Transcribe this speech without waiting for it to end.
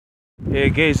Ed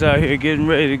Gates out here getting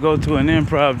ready to go to an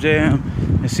improv jam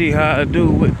and see how I do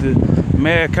with the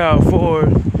Mad Cow Ford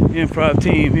improv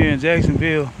team here in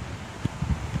Jacksonville.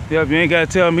 Yep, you ain't gotta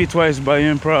tell me twice about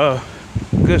improv.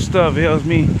 Good stuff. It helps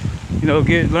me,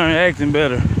 learn acting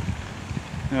better.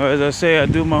 As I say, I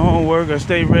do my homework. I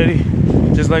stay ready,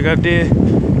 just like I did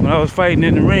when I was fighting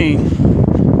in the ring.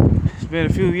 It's been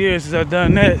a few years since I've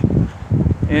done that,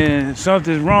 and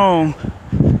something's wrong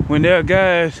when there are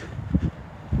guys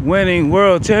winning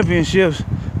world championships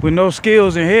with no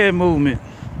skills and head movement.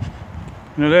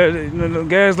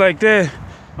 Guys like that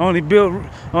only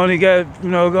got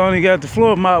the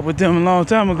floor mopped with them a long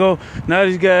time ago. Now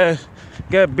these guys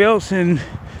got belts and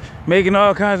making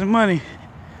all kinds of money.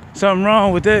 Something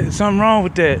wrong with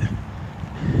that.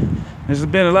 There's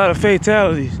been a lot of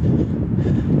fatalities.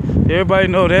 Everybody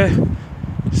know that.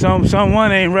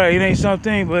 Someone ain't right. It ain't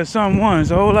something, but someone.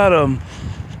 It's a whole lot of them.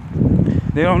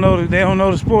 They don't know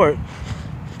the sport.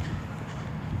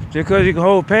 Just because you can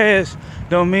hold pads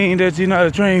don't mean that you're not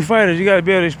a trained fighter. You got to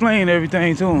be able to explain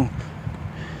everything to them.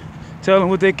 Tell them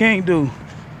what they can't do,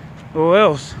 or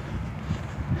else.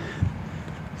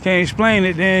 Can't explain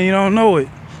it, then you don't know it.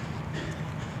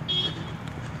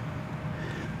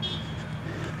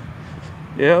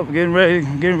 Yep, getting ready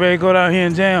to go down here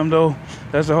and jam though.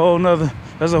 That's a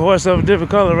horse of a different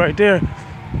color right there.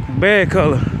 Bad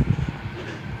color.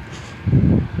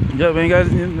 Yep, ain't got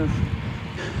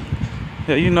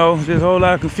there's a whole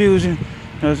lot of confusion.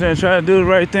 You know what I'm saying? Try to do the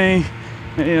right thing.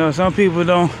 And, some people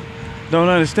don't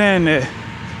understand that.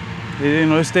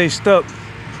 They stay stuck.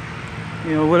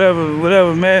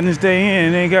 Whatever madness they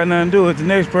in, they ain't got nothing to do with the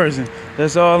next person.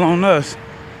 That's all on us.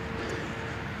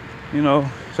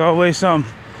 It's always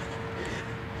something.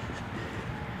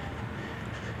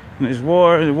 And there's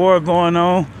war going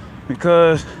on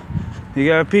because you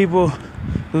got people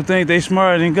who think they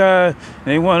smarter than God. And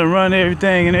they want to run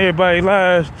everything in everybody's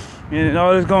lives, and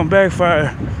all this gonna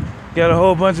backfire. Got a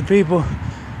whole bunch of people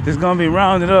that's gonna be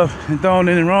rounded up and thrown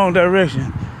in the wrong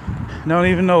direction. Don't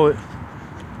even know it.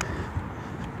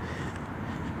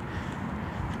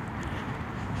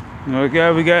 The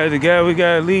guy we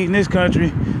got leading this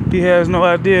country, he has no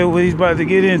idea what he's about to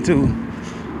get into.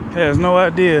 Has no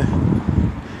idea.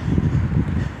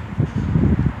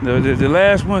 The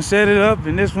last one set it up,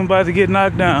 and this one about to get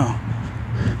knocked down.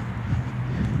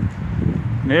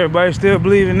 And everybody still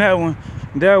believing that one.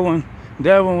 That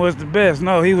one was the best.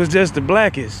 No, he was just the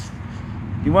blackest.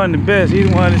 He wasn't the best. He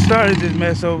the one that started this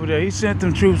mess over there. He sent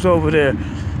them troops over there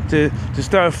to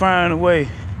start firing away.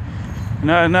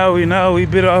 Now we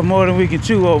bit off more than we can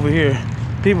chew over here.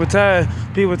 People tired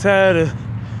of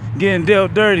getting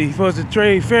dealt dirty. Supposed to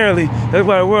trade fairly. That's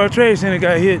why the World Trade Center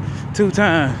got hit 2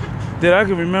 times that I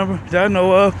can remember, that I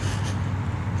know of,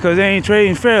 because they ain't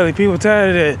trading fairly. People tired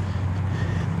of that.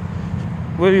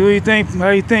 What do you think? How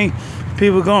you think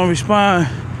people gonna respond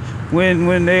when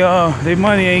their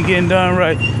money ain't getting done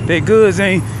right? Their goods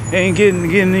ain't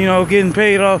getting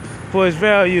paid off for its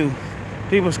value.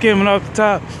 People skimming off the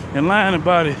top and lying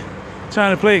about it,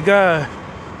 trying to play God.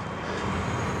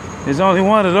 There's only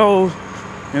one of those,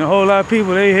 and a whole lot of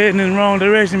people, they heading in the wrong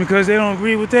direction because they don't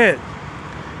agree with that.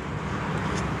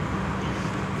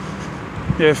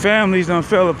 Their families done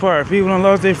fell apart. People done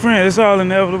lost their friends. It's all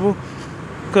inevitable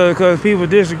because people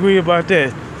disagree about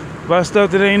that, about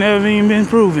stuff that ain't never even been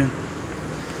proven.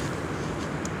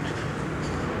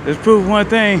 Let's prove one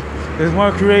thing. There's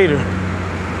one creator.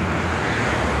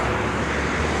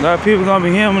 A lot of people gonna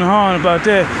be hemming and hawing about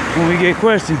that when we get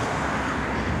questioned.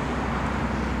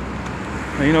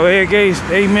 Ed Gates,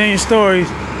 8 million stories.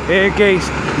 Ed Gates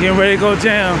getting ready to go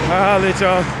jam. I'll holler at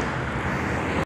y'all.